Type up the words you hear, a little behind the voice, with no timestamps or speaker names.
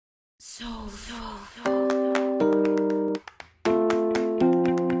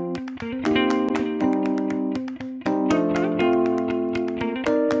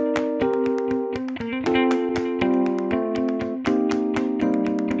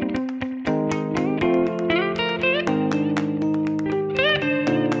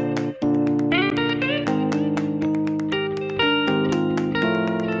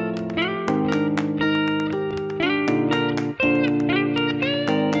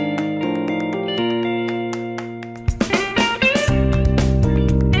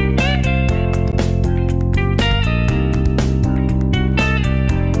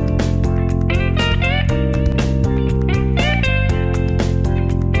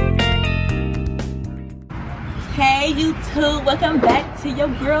Hey YouTube, welcome back to your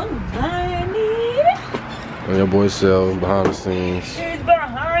girl Lonnie. And your boy Sel behind the scenes. She's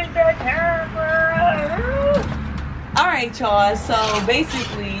behind the camera. Alright y'all, so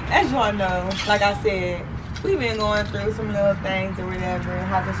basically, as y'all know, like I said, we've been going through some little things or whatever,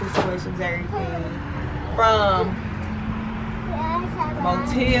 having situations, everything. From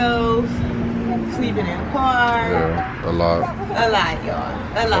motels, sleeping in cars. Yeah, a lot. A lot, y'all.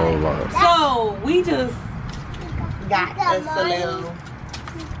 A lot. A lot. So we just got us a little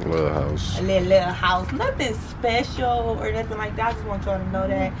house. A little house. Nothing special or nothing like that. I just want y'all to know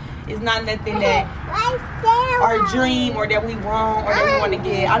that it's not nothing that our dream or that we want or that we want to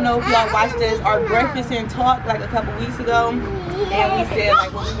get. I know if y'all watched us, our breakfast and talk like a couple weeks ago, and we said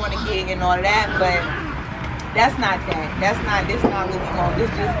like what we want to get and all of that, but that's not that. This not what we want.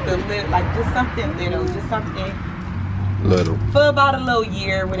 It's just the little, like just something little, just something little for about a little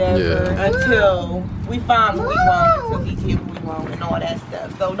year, whatever, until we find what we want, until we get what we want and all that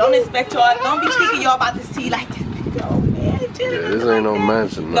stuff. So don't expect y'all, don't be thinking y'all about to see like this video, man. This ain't no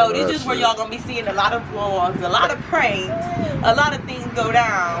mansion. No, this is where y'all gonna be seeing a lot of vlogs, a lot of pranks, a lot of things go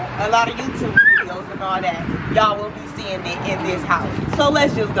down, a lot of YouTube videos and all that. Y'all will be seeing it in this house. So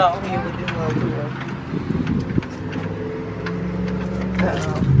let's just go here with this little tour.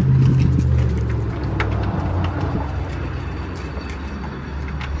 Uh-oh.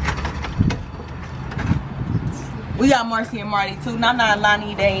 We got Marcy and Marty too. Not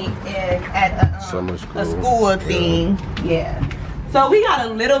Lonnie, they at a school thing. Yeah. So we got a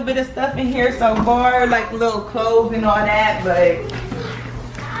little bit of stuff in here so far, like little clothes and all that, but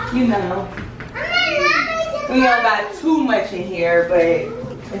you know, we don't got too much in here, but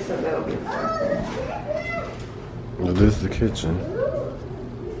it's a little bit of something. Well, this is the kitchen.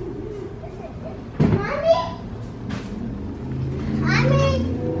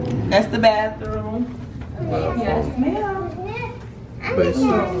 That's the bathroom. Yes, ma'am. Basically.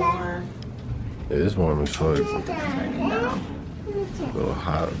 Yeah, it's warm as fuck. A little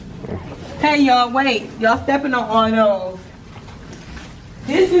hot. Hey y'all, wait. Y'all stepping on all those.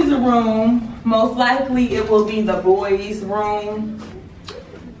 This is a room. Most likely it will be the boys' room.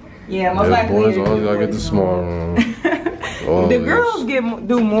 Yeah, most likely. Boys always gotta get the small room. The girls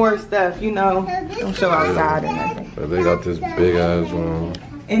do more stuff, you know. Don't show outside or nothing. But they got this big ass room.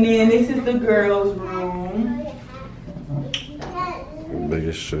 And then this is the girls' room. Big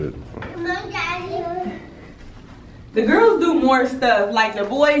as shit. The girls do more stuff. Like the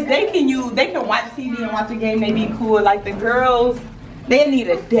boys, they can watch TV and watch a game. They be cool. Like the girls, they need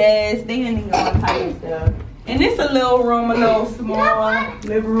a desk. They need all type of stuff. And it's a little room, a little small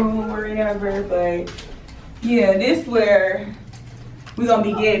living room or whatever. But yeah, this where we're gonna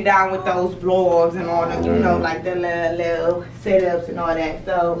be getting down with those vlogs and all the, you know, like the little setups and all that.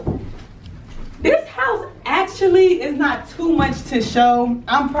 So this house actually is not too much to show.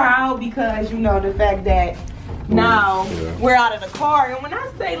 I'm proud because, you know, the fact that now we're out of the car. And when I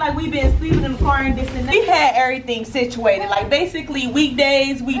say like we've been sleeping in the car and this and that, we had everything situated. Like basically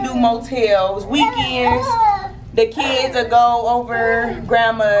weekdays we do motels, weekends the kids will go over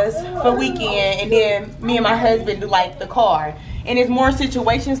grandma's for weekend, and then me and my husband do like the car. And there's more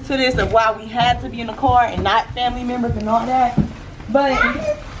situations to this of why we had to be in the car and not family members and all that. But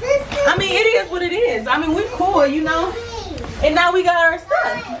I mean, it is what it is. I mean, we cool, you know. And now we got our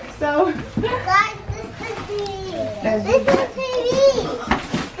stuff. So Guys, this is the TV.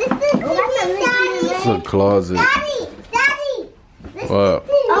 This is the TV, Daddy. It's a closet. Daddy. This What? is the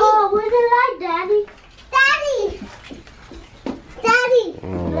TV. Oh, where's the light, Daddy? Daddy.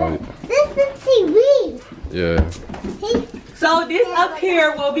 Alright. This is the TV. Yeah. so this up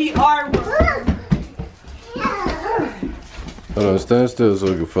here will be our room. Hold on, stand still so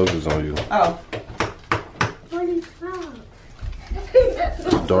we can focus on you. Oh.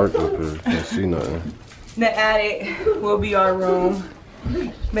 It's dark up here. Can't see nothing. The attic will be our room,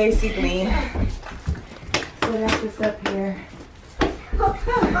 basically. So that's what's up here.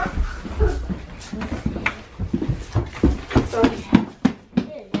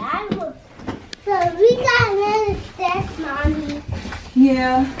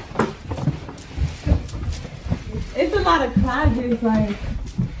 Yeah. It's a lot of closets, like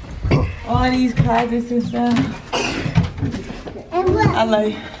all these closets and stuff. I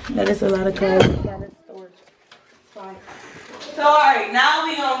like that it's a lot of closets. So alright, now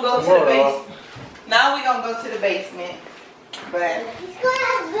we gonna go to the basement. Now we gonna go to the basement. But It's gonna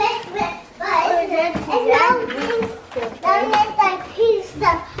have basement, but it's like pink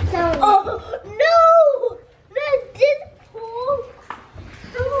stuff. Oh no! Not Deadpool.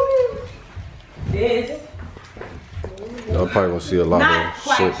 this Y'all probably gonna see a lot not of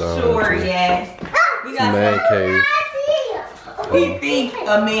quite shit down sure there. yet. We got Man cave. we think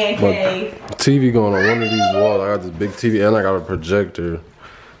a man cave. TV going on one of these walls. I got this big TV and I got a projector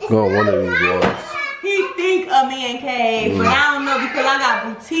going on one of these walls. He think a man cave, but I don't know because I got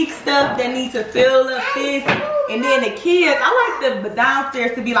boutique stuff that needs to fill up this. And then the kids, I like the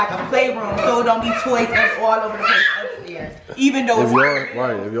downstairs to be like a playroom so it don't be toys all over the place upstairs. Even though If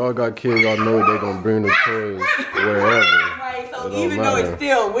y'all got kids, y'all know they gonna bring the toys wherever. right, so It don't even though matter. it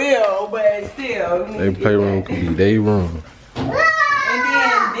still will, but still. They playroom could be their room. And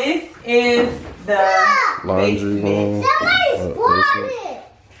then this is the Laundry basement. room. Somebody's Basement.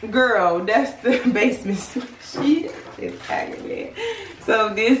 Girl, that's the basement. She is aggravated. So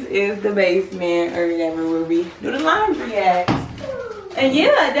this is the basement or whatever where we do the laundry at. And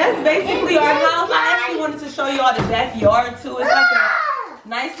yeah, that's basically our house. I actually wanted to show you all the backyard too. It's like a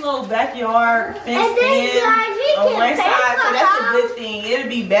nice little backyard fenced in on one side. So that's a good thing. It'd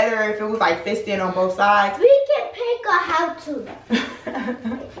be better if it was like fenced in on both sides. We can pick a how to.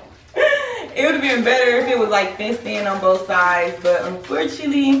 It would have been better if it was like fenced in on both sides, but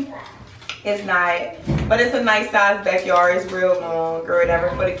unfortunately, it's not. But it's a nice size backyard. It's real long or whatever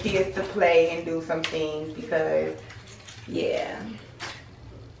for the kids to play and do some things because, yeah.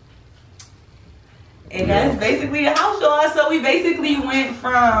 And that's basically the house, y'all. So we basically went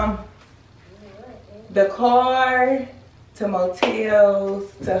from the car to motels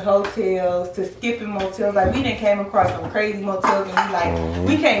to hotels to skipping motels. Like we done came across some crazy motels and we like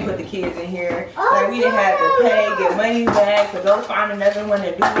we can't put the kids in here. Like we didn't have to pay, get money back to go find another one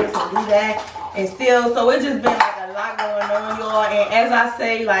to do this and do that. And still, so it's just been like a lot going on, y'all. And as I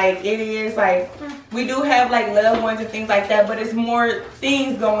say, like it is like we do have like loved ones and things like that, but it's more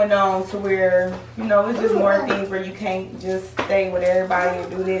things going on to where, you know, it's just more things where you can't just stay with everybody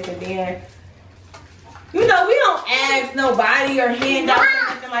and do this and then, you know, we don't ask nobody or hand out or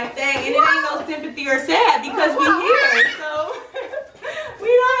nothing like that. And it ain't no sympathy or sad because we here. So we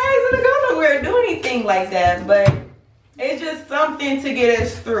don't ask them to go nowhere or do anything like that. But it's just something to get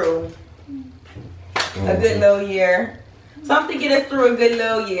us through a good little year. Something to get us through a good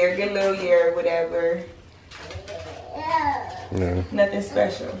little year, whatever. Yeah. Nothing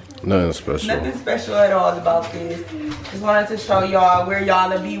special. Nothing special. Nothing special at all about this. Just wanted to show y'all where y'all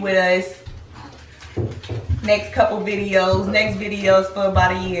will be with us. Next couple videos, next videos for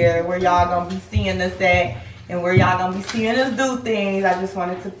about a year where y'all gonna be seeing us at and where y'all gonna be seeing us do things. I just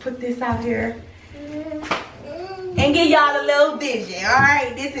wanted to put this out here and give y'all a little vision.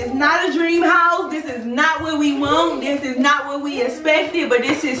 Alright, this is not a dream house, this is not what we want, this is not what we expected, but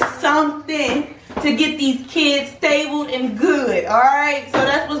this is something to get these kids stable and good. Alright, so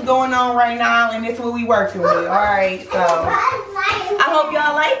that's what's going on right now and it's what we working with. Alright, so I hope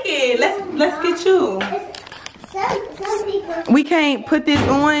y'all like it. Let's get you. We can't put this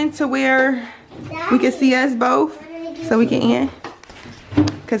on to where we can see us both so we can end.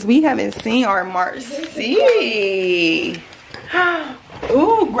 Because we haven't seen our Marcy.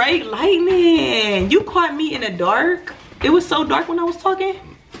 Ooh, great lightning. You caught me in the dark. It was so dark when I was talking.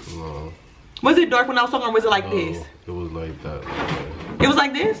 No. Was it dark when I was talking or was it like this? It was like that. It was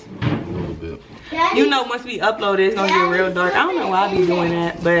like this? A little bit. You know once we upload it, it's going to get real dark. I don't know why I be doing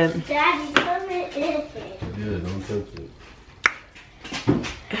that, but... Daddy, come in. Yeah, don't touch it.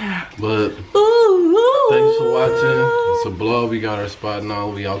 But Ooh. thanks for watching. It's a blog. We got our spot now.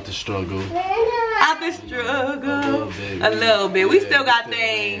 We out the struggle. Out the struggle. A little bit. We still got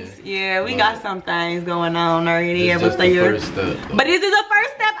things. Yeah, we got some things going on already. It's just the first step. But this is the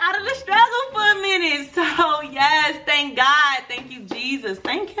first step out of the struggle for a minute. So yes, thank God. Thank you, Jesus.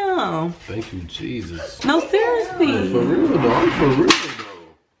 Thank him. Thank you, Jesus. No, seriously. For real though. I'm for real though.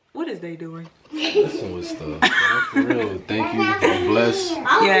 What is they doing? Listen with stuff. I'm for real. Thank you. Bless.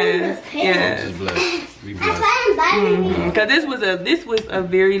 Yes. Yes. Just bless. We bless. Because this was a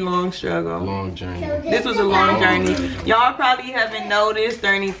very long struggle. Long journey. This was a long journey. Y'all probably haven't noticed or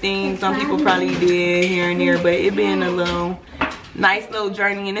anything. Some people probably did here and there, but it been a little nice little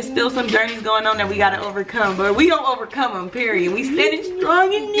journey, and there's still some journeys going on that we gotta overcome, but we gonna overcome them, period. We standing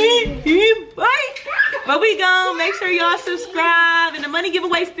strong in it, but we gonna make sure y'all subscribe, and the money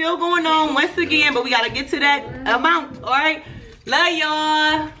giveaway still going on once again, but we gotta get to that amount. All right, love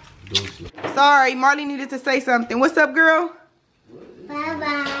y'all. Sorry, Marley needed to say something. What's up, girl?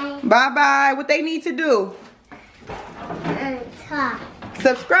 Bye-bye. Bye-bye. What they need to do? Talk.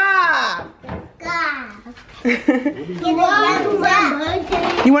 Subscribe. God. You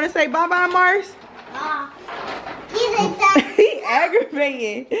want to say bye-bye, Mars? He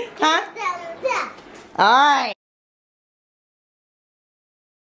aggravating. Huh? All right.